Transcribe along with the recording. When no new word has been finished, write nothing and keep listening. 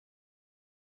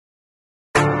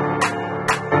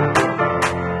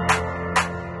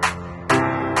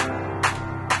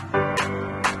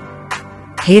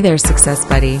Hey there, Success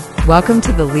Buddy. Welcome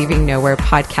to the Leaving Nowhere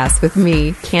podcast with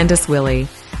me, Candace Willie.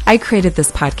 I created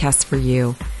this podcast for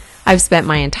you. I've spent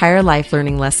my entire life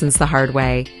learning lessons the hard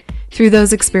way. Through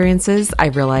those experiences, I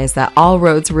realized that all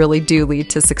roads really do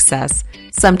lead to success.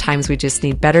 Sometimes we just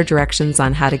need better directions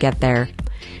on how to get there.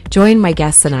 Join my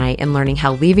guests and I in learning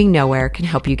how leaving nowhere can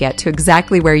help you get to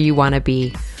exactly where you want to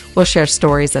be. We'll share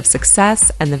stories of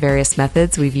success and the various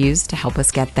methods we've used to help us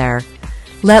get there.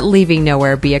 Let leaving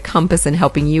nowhere be a compass in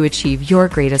helping you achieve your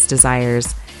greatest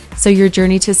desires. So your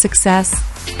journey to success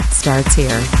starts here.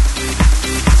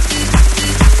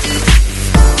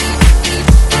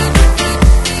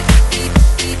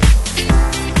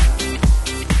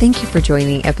 Thank you for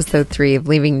joining episode 3 of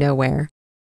Leaving Nowhere.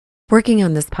 Working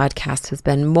on this podcast has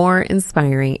been more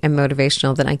inspiring and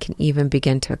motivational than I can even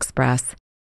begin to express.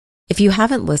 If you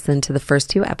haven't listened to the first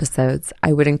 2 episodes,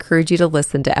 I would encourage you to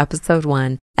listen to episode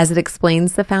 1 as it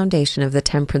explains the foundation of the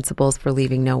 10 principles for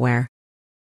leaving nowhere.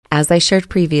 As I shared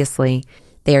previously,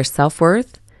 they are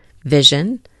self-worth,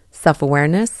 vision,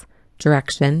 self-awareness,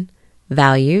 direction,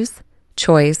 values,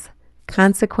 choice,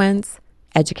 consequence,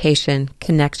 education,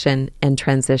 connection, and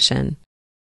transition.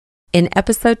 In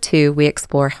episode 2, we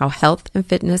explore how health and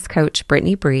fitness coach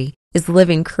Brittany Bree is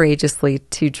living courageously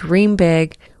to dream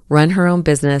big, run her own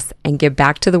business, and give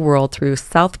back to the world through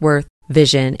self-worth,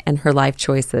 vision, and her life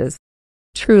choices.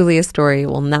 Truly a story you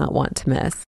will not want to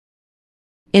miss.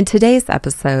 In today's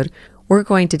episode, we're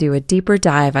going to do a deeper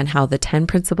dive on how the 10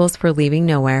 principles for leaving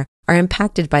nowhere are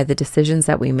impacted by the decisions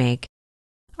that we make.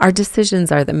 Our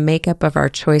decisions are the makeup of our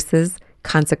choices,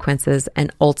 consequences,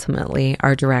 and ultimately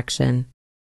our direction.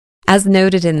 As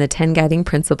noted in the 10 guiding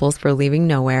principles for leaving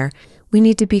nowhere, we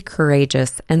need to be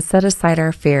courageous and set aside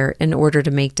our fear in order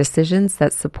to make decisions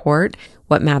that support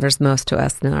what matters most to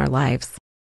us in our lives.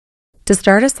 To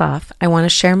start us off, I want to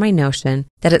share my notion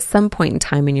that at some point in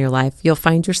time in your life, you'll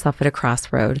find yourself at a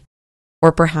crossroad,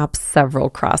 or perhaps several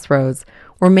crossroads,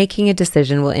 where making a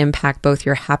decision will impact both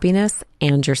your happiness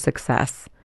and your success.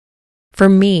 For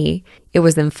me, it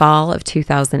was in fall of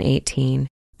 2018.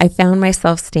 I found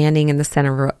myself standing in the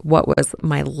center of what was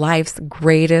my life's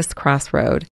greatest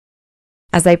crossroad.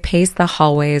 As I paced the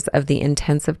hallways of the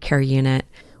intensive care unit,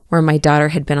 where my daughter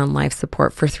had been on life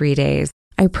support for 3 days,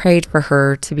 I prayed for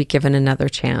her to be given another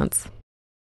chance.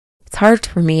 It's hard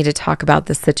for me to talk about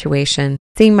this situation.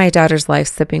 Seeing my daughter's life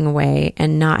slipping away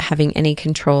and not having any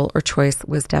control or choice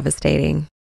was devastating.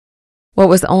 What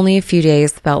was only a few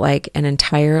days felt like an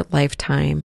entire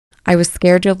lifetime. I was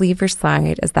scared to leave her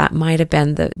side, as that might have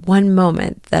been the one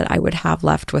moment that I would have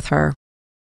left with her.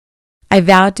 I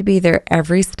vowed to be there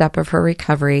every step of her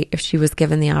recovery if she was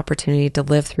given the opportunity to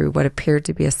live through what appeared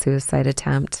to be a suicide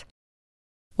attempt.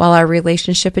 While our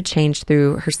relationship had changed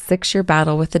through her 6-year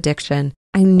battle with addiction,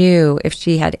 I knew if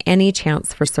she had any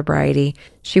chance for sobriety,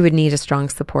 she would need a strong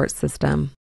support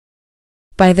system.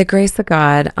 By the grace of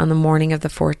God, on the morning of the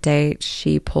 4th day,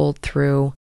 she pulled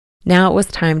through. Now it was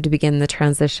time to begin the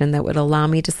transition that would allow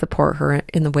me to support her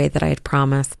in the way that I had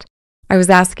promised. I was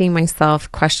asking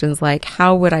myself questions like,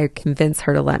 how would I convince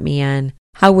her to let me in?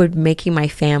 How would making my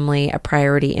family a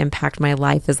priority impact my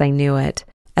life as I knew it?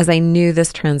 As I knew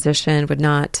this transition would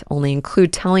not only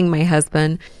include telling my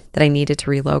husband that I needed to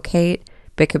relocate,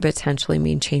 but could potentially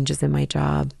mean changes in my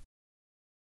job.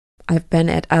 I've been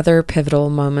at other pivotal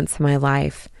moments in my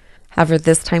life. However,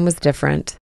 this time was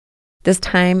different. This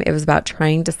time, it was about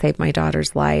trying to save my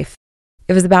daughter's life.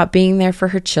 It was about being there for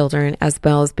her children as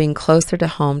well as being closer to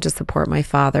home to support my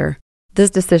father. This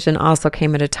decision also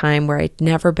came at a time where I'd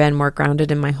never been more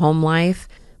grounded in my home life,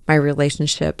 my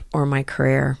relationship, or my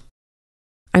career.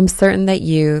 I'm certain that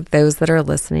you, those that are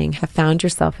listening, have found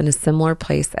yourself in a similar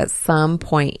place at some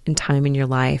point in time in your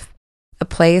life. A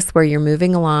place where you're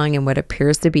moving along in what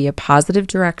appears to be a positive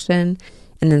direction,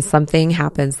 and then something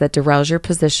happens that derails your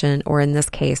position, or in this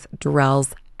case,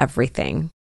 derails everything.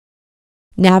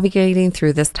 Navigating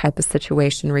through this type of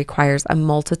situation requires a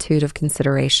multitude of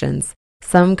considerations.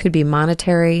 Some could be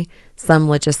monetary, some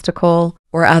logistical,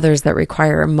 or others that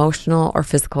require emotional or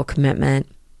physical commitment.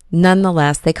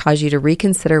 Nonetheless, they cause you to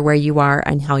reconsider where you are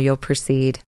and how you'll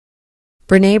proceed.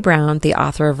 Brené Brown, the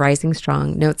author of Rising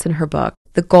Strong, notes in her book,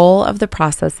 the goal of the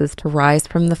process is to rise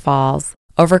from the falls,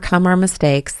 overcome our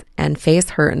mistakes, and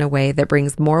face hurt in a way that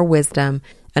brings more wisdom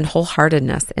and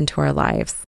wholeheartedness into our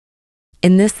lives.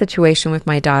 In this situation with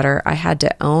my daughter, I had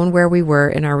to own where we were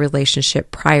in our relationship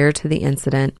prior to the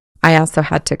incident. I also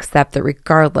had to accept that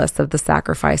regardless of the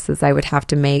sacrifices I would have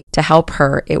to make to help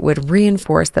her, it would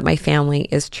reinforce that my family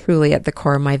is truly at the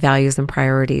core of my values and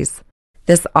priorities.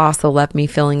 This also left me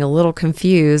feeling a little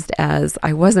confused, as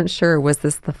I wasn't sure, was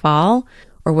this the fall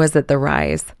or was it the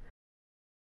rise?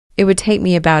 It would take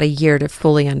me about a year to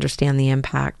fully understand the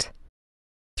impact.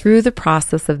 Through the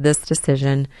process of this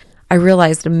decision, I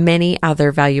realized many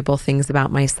other valuable things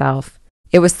about myself.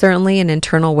 It was certainly an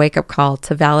internal wake-up call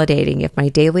to validating if my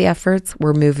daily efforts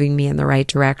were moving me in the right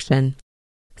direction.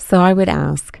 So I would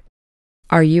ask,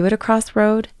 are you at a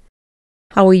crossroad?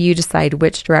 How will you decide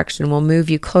which direction will move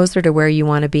you closer to where you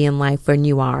want to be in life when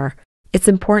you are? It's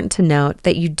important to note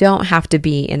that you don't have to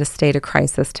be in a state of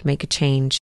crisis to make a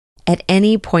change. At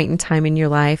any point in time in your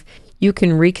life, you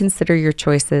can reconsider your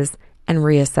choices and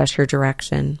reassess your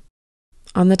direction.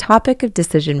 On the topic of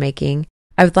decision making,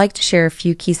 I would like to share a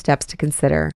few key steps to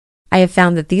consider. I have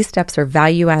found that these steps are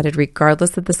value added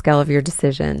regardless of the scale of your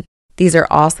decision. These are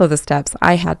also the steps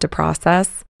I had to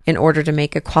process in order to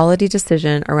make a quality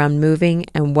decision around moving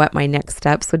and what my next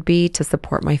steps would be to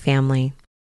support my family.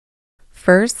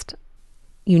 First,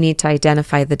 you need to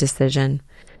identify the decision.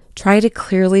 Try to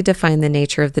clearly define the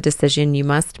nature of the decision you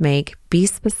must make. Be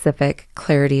specific.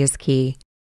 Clarity is key.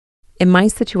 In my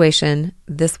situation,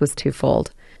 this was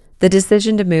twofold. The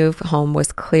decision to move home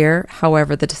was clear.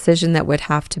 However, the decision that would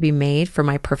have to be made for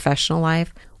my professional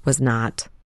life was not.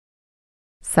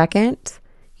 Second,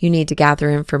 you need to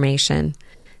gather information.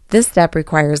 This step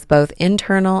requires both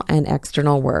internal and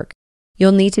external work.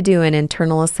 You'll need to do an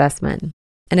internal assessment.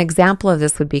 An example of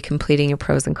this would be completing a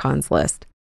pros and cons list.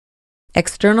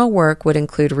 External work would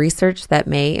include research that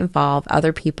may involve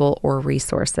other people or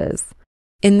resources.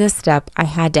 In this step, I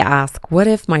had to ask, what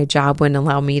if my job wouldn't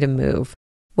allow me to move?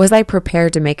 Was I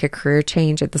prepared to make a career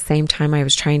change at the same time I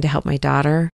was trying to help my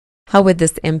daughter? How would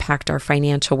this impact our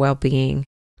financial well-being?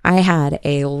 I had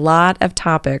a lot of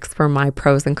topics for my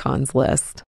pros and cons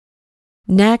list.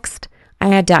 Next, I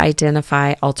had to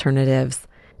identify alternatives.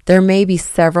 There may be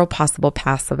several possible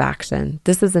paths of action.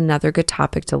 This is another good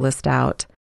topic to list out.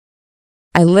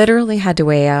 I literally had to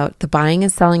weigh out the buying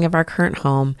and selling of our current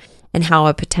home and how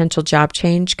a potential job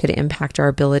change could impact our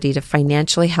ability to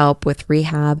financially help with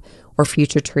rehab or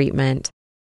future treatment.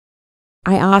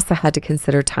 I also had to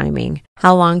consider timing.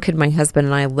 How long could my husband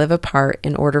and I live apart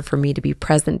in order for me to be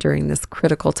present during this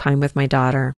critical time with my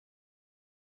daughter?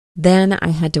 Then I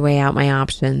had to weigh out my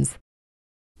options.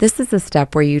 This is a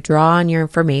step where you draw on your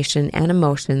information and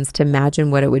emotions to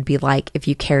imagine what it would be like if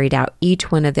you carried out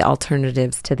each one of the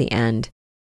alternatives to the end.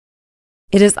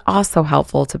 It is also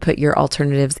helpful to put your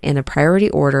alternatives in a priority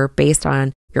order based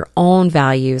on your own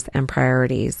values and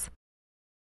priorities.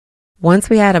 Once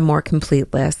we had a more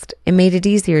complete list, it made it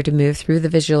easier to move through the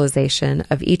visualization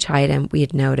of each item we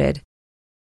had noted.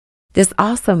 This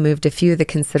also moved a few of the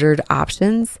considered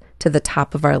options to the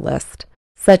top of our list,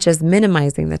 such as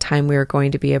minimizing the time we were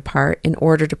going to be apart in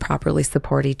order to properly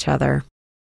support each other.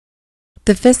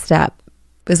 The fifth step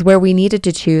is where we needed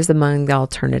to choose among the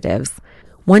alternatives.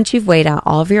 Once you've weighed out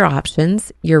all of your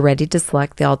options, you're ready to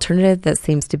select the alternative that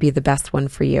seems to be the best one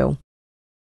for you.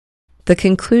 The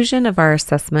conclusion of our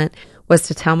assessment was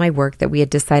to tell my work that we had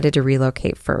decided to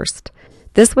relocate first.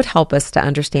 This would help us to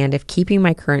understand if keeping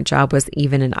my current job was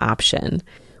even an option.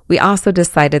 We also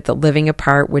decided that living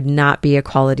apart would not be a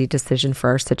quality decision for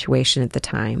our situation at the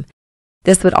time.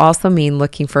 This would also mean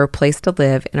looking for a place to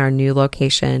live in our new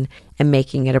location and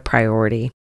making it a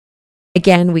priority.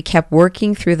 Again, we kept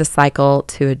working through the cycle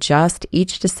to adjust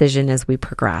each decision as we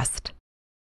progressed.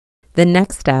 The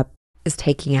next step is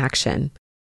taking action.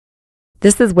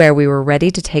 This is where we were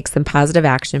ready to take some positive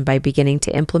action by beginning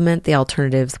to implement the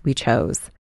alternatives we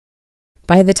chose.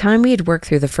 By the time we had worked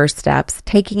through the first steps,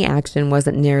 taking action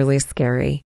wasn't nearly as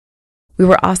scary. We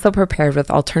were also prepared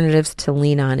with alternatives to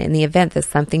lean on in the event that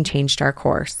something changed our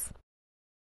course.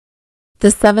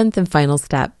 The seventh and final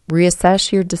step,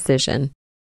 reassess your decision.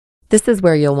 This is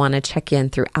where you'll want to check in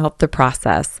throughout the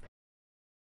process.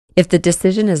 If the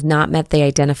decision has not met the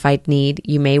identified need,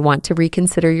 you may want to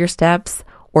reconsider your steps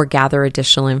or gather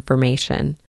additional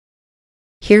information.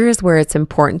 Here is where it's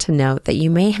important to note that you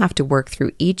may have to work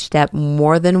through each step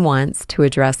more than once to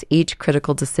address each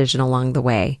critical decision along the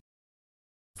way.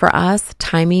 For us,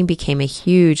 timing became a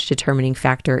huge determining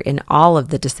factor in all of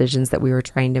the decisions that we were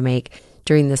trying to make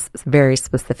during this very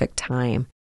specific time.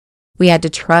 We had to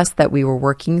trust that we were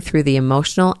working through the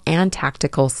emotional and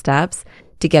tactical steps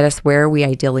to get us where we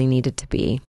ideally needed to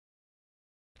be.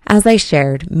 As I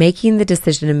shared, making the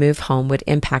decision to move home would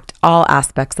impact all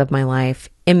aspects of my life.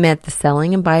 It meant the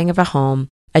selling and buying of a home,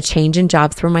 a change in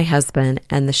jobs for my husband,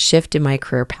 and the shift in my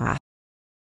career path.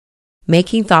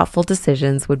 Making thoughtful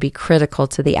decisions would be critical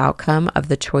to the outcome of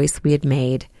the choice we had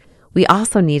made. We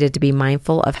also needed to be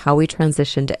mindful of how we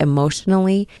transitioned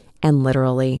emotionally and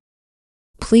literally.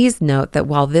 Please note that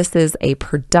while this is a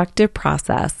productive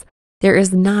process, there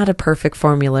is not a perfect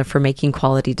formula for making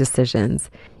quality decisions.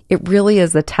 It really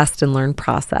is a test and learn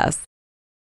process.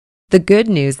 The good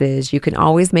news is you can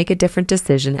always make a different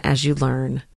decision as you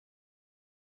learn.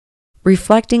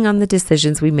 Reflecting on the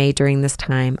decisions we made during this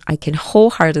time, I can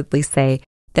wholeheartedly say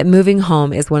that moving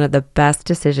home is one of the best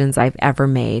decisions I've ever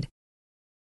made.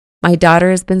 My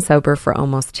daughter has been sober for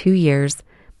almost 2 years,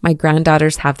 my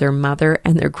granddaughters have their mother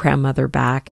and their grandmother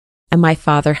back, and my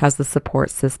father has a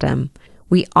support system.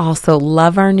 We also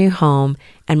love our new home,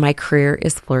 and my career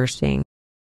is flourishing.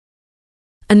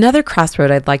 Another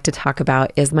crossroad I'd like to talk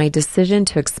about is my decision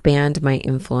to expand my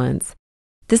influence.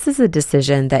 This is a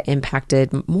decision that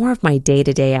impacted more of my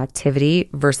day-to-day activity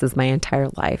versus my entire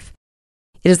life.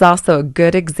 It is also a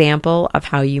good example of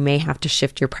how you may have to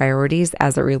shift your priorities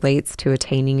as it relates to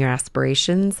attaining your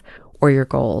aspirations or your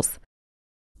goals.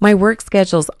 My work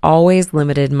schedule's always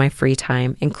limited my free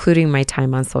time, including my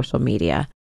time on social media.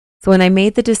 So when I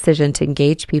made the decision to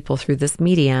engage people through this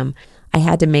medium, I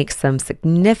had to make some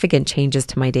significant changes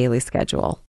to my daily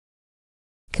schedule.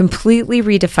 Completely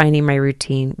redefining my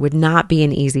routine would not be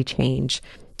an easy change.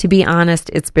 To be honest,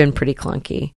 it's been pretty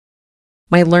clunky.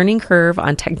 My learning curve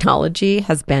on technology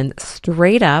has been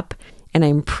straight up, and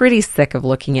I'm pretty sick of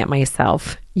looking at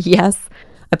myself. Yes,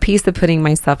 a piece of putting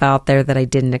myself out there that I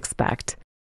didn't expect.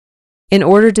 In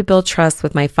order to build trust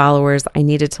with my followers, I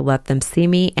needed to let them see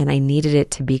me, and I needed it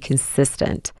to be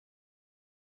consistent.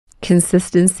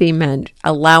 Consistency meant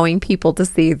allowing people to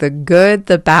see the good,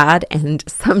 the bad, and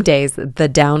some days the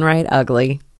downright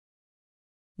ugly.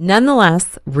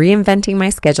 Nonetheless, reinventing my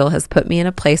schedule has put me in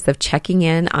a place of checking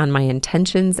in on my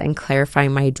intentions and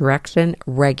clarifying my direction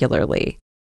regularly.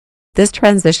 This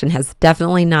transition has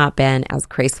definitely not been as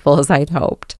graceful as I'd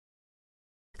hoped.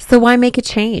 So why make a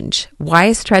change?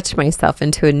 Why stretch myself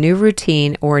into a new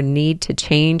routine or need to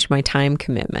change my time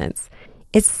commitments?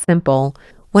 It's simple.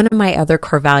 One of my other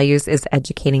core values is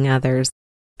educating others.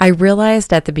 I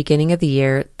realized at the beginning of the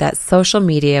year that social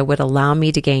media would allow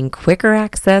me to gain quicker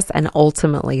access and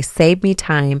ultimately save me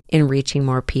time in reaching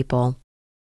more people.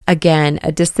 Again,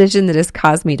 a decision that has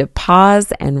caused me to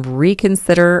pause and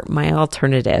reconsider my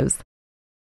alternatives.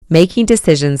 Making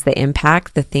decisions that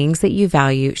impact the things that you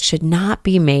value should not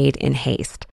be made in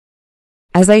haste.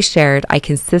 As I shared, I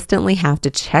consistently have to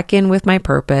check in with my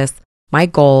purpose, my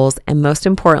goals, and most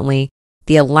importantly,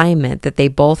 the alignment that they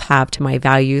both have to my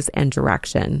values and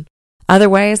direction.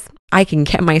 Otherwise, I can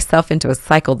get myself into a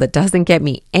cycle that doesn't get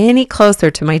me any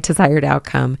closer to my desired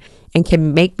outcome and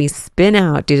can make me spin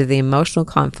out due to the emotional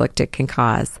conflict it can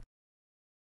cause.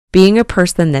 Being a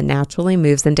person that naturally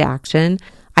moves into action,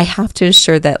 I have to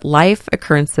ensure that life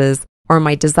occurrences or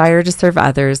my desire to serve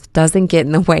others doesn't get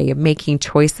in the way of making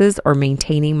choices or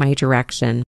maintaining my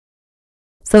direction.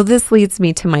 So this leads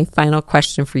me to my final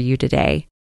question for you today.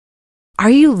 Are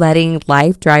you letting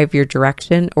life drive your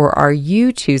direction, or are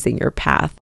you choosing your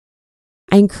path?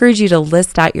 I encourage you to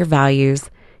list out your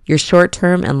values, your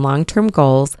short-term and long-term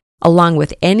goals, along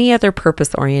with any other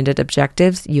purpose-oriented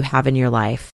objectives you have in your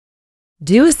life.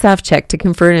 Do a self-check to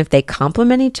confirm if they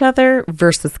complement each other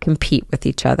versus compete with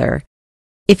each other.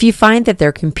 If you find that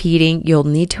they're competing, you'll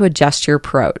need to adjust your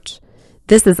approach.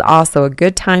 This is also a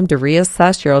good time to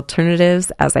reassess your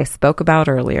alternatives, as I spoke about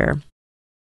earlier.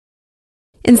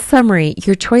 In summary,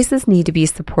 your choices need to be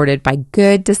supported by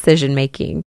good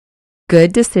decision-making.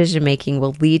 Good decision-making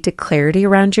will lead to clarity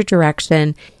around your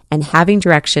direction, and having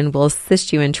direction will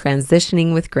assist you in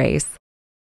transitioning with grace.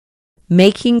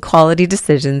 Making quality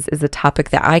decisions is a topic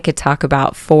that I could talk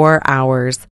about for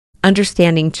hours.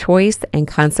 Understanding choice and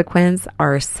consequence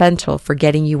are essential for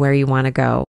getting you where you want to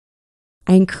go.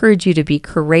 I encourage you to be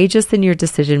courageous in your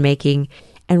decision-making,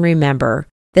 and remember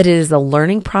that it is a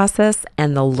learning process,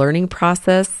 and the learning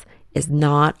process is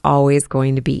not always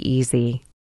going to be easy.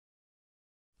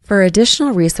 For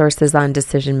additional resources on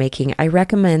decision-making, I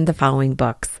recommend the following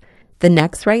books: The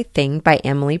Next Right Thing by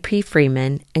Emily P.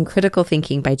 Freeman and Critical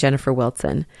Thinking by Jennifer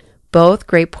Wilson, both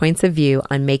great points of view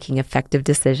on making effective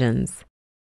decisions.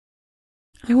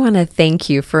 I want to thank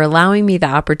you for allowing me the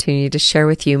opportunity to share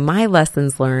with you my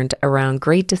lessons learned around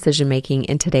great decision-making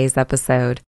in today's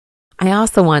episode. I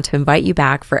also want to invite you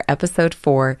back for episode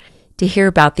 4 to hear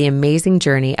about the amazing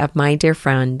journey of my dear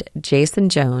friend, Jason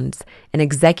Jones, an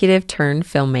executive turned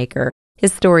filmmaker.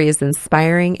 His story is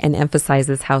inspiring and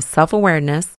emphasizes how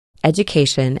self-awareness,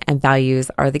 education, and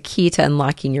values are the key to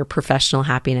unlocking your professional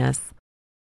happiness.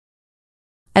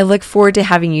 I look forward to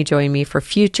having you join me for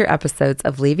future episodes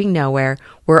of Leaving Nowhere,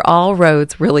 where all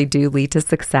roads really do lead to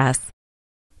success.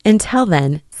 Until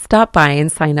then, stop by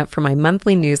and sign up for my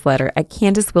monthly newsletter at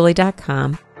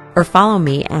CandiceWillie.com or follow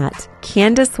me at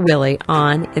Candice Willie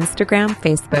on Instagram,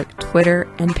 Facebook,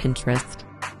 Twitter, and Pinterest.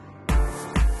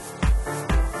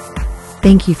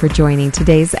 Thank you for joining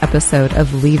today's episode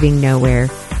of Leaving Nowhere.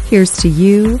 Here's to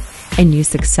you and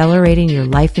use accelerating your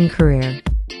life and career.